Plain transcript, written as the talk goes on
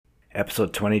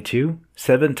Episode 22,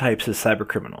 7 Types of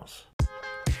Cybercriminals.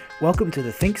 Welcome to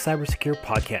the Think Cybersecure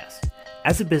podcast.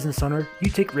 As a business owner, you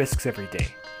take risks every day.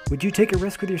 Would you take a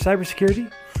risk with your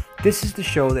cybersecurity? This is the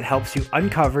show that helps you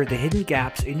uncover the hidden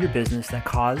gaps in your business that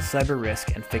cause cyber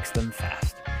risk and fix them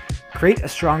fast. Create a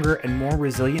stronger and more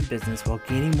resilient business while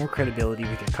gaining more credibility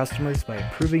with your customers by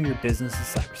improving your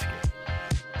business's cybersecurity.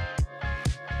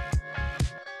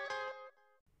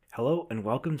 Hello and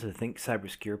welcome to the Think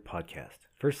Cybersecure podcast.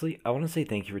 Firstly, I want to say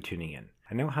thank you for tuning in.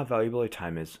 I know how valuable your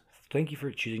time is, so thank you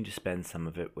for choosing to spend some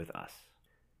of it with us.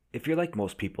 If you're like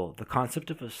most people, the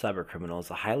concept of a cybercriminal is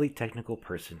a highly technical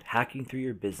person hacking through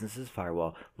your business's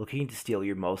firewall looking to steal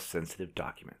your most sensitive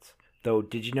documents. Though,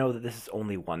 did you know that this is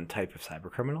only one type of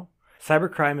cybercriminal?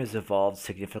 Cybercrime has evolved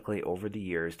significantly over the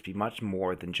years to be much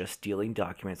more than just stealing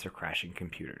documents or crashing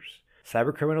computers.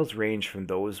 Cybercriminals range from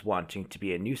those wanting to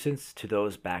be a nuisance to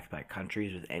those backed by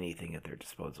countries with anything at their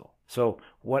disposal. So,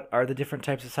 what are the different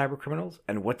types of cybercriminals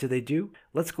and what do they do?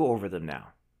 Let's go over them now.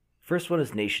 First one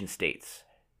is nation states.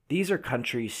 These are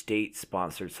country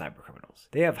state-sponsored cybercriminals.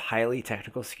 They have highly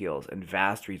technical skills and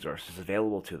vast resources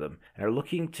available to them and are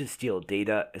looking to steal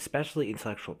data, especially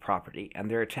intellectual property, and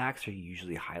their attacks are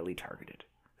usually highly targeted.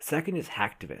 Second is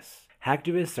hacktivists.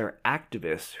 Hacktivists are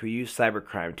activists who use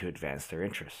cybercrime to advance their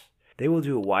interests. They will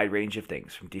do a wide range of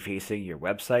things, from defacing your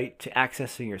website to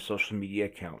accessing your social media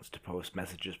accounts to post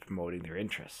messages promoting their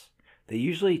interests. They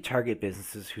usually target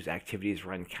businesses whose activities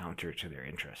run counter to their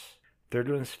interests. Third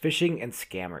one is phishing and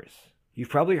scammers. You've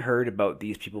probably heard about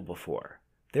these people before.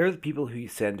 They're the people who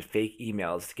send fake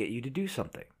emails to get you to do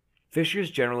something.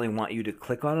 Phishers generally want you to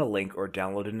click on a link or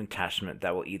download an attachment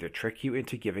that will either trick you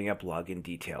into giving up login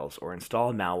details or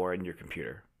install malware in your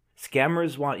computer.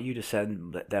 Scammers want you to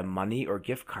send them money or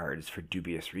gift cards for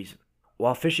dubious reasons.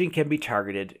 While phishing can be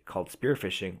targeted, called spear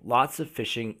phishing, lots of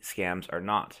phishing scams are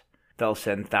not. They'll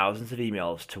send thousands of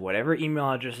emails to whatever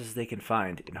email addresses they can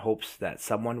find in hopes that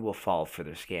someone will fall for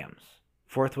their scams.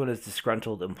 Fourth one is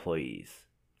disgruntled employees.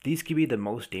 These can be the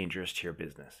most dangerous to your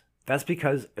business. That's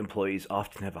because employees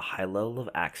often have a high level of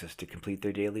access to complete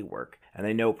their daily work, and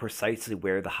they know precisely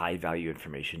where the high-value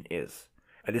information is.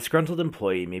 A disgruntled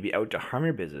employee may be out to harm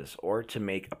your business or to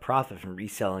make a profit from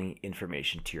reselling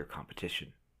information to your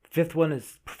competition. Fifth one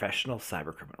is professional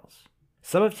cybercriminals.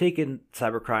 Some have taken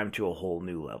cybercrime to a whole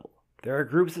new level. There are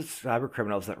groups of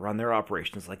cybercriminals that run their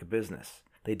operations like a business.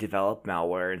 They develop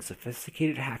malware and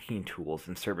sophisticated hacking tools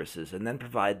and services and then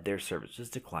provide their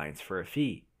services to clients for a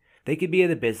fee. They could be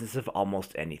in the business of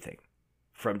almost anything,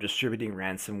 from distributing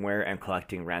ransomware and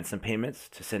collecting ransom payments,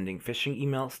 to sending phishing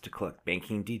emails to collect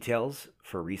banking details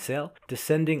for resale, to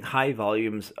sending high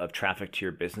volumes of traffic to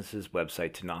your business's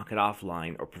website to knock it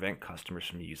offline or prevent customers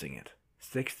from using it.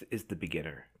 Sixth is the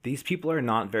beginner. These people are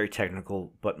not very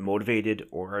technical, but motivated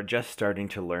or are just starting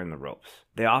to learn the ropes.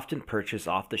 They often purchase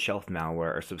off-the-shelf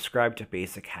malware or subscribe to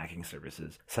basic hacking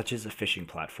services, such as a phishing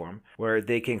platform, where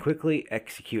they can quickly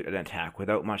execute an attack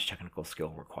without much technical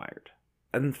skill required.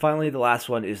 And finally, the last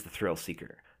one is the thrill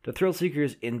seeker. The thrill seeker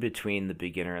is in between the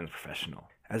beginner and the professional.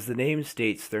 As the name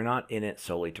states, they're not in it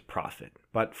solely to profit,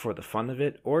 but for the fun of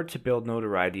it or to build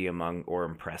notoriety among or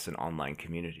impress an online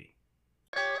community.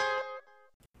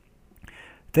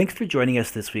 Thanks for joining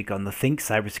us this week on the Think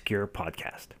Cybersecure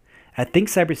podcast. At Think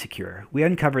Cybersecure, we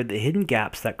uncovered the hidden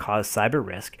gaps that cause cyber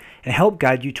risk and help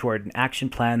guide you toward an action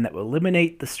plan that will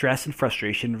eliminate the stress and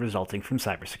frustration resulting from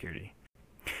cybersecurity.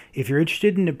 If you're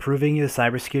interested in improving the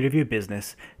cybersecurity of your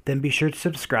business, then be sure to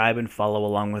subscribe and follow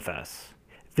along with us.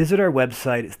 Visit our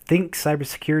website,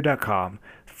 thinkcybersecure.com,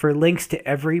 for links to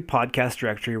every podcast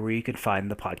directory where you can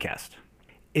find the podcast.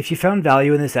 If you found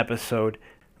value in this episode,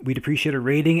 we'd appreciate a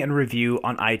rating and review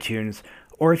on iTunes,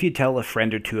 or if you tell a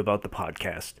friend or two about the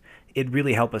podcast. It'd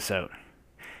really help us out.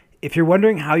 If you're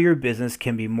wondering how your business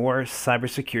can be more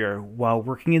cybersecure while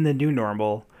working in the new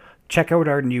normal, check out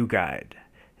our new guide,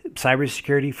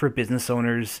 Cybersecurity for Business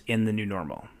Owners in the New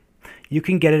Normal. You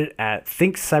can get it at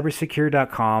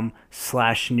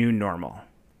thinkcybersecure.com/new normal.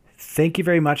 Thank you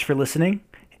very much for listening,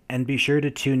 and be sure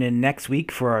to tune in next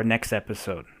week for our next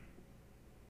episode.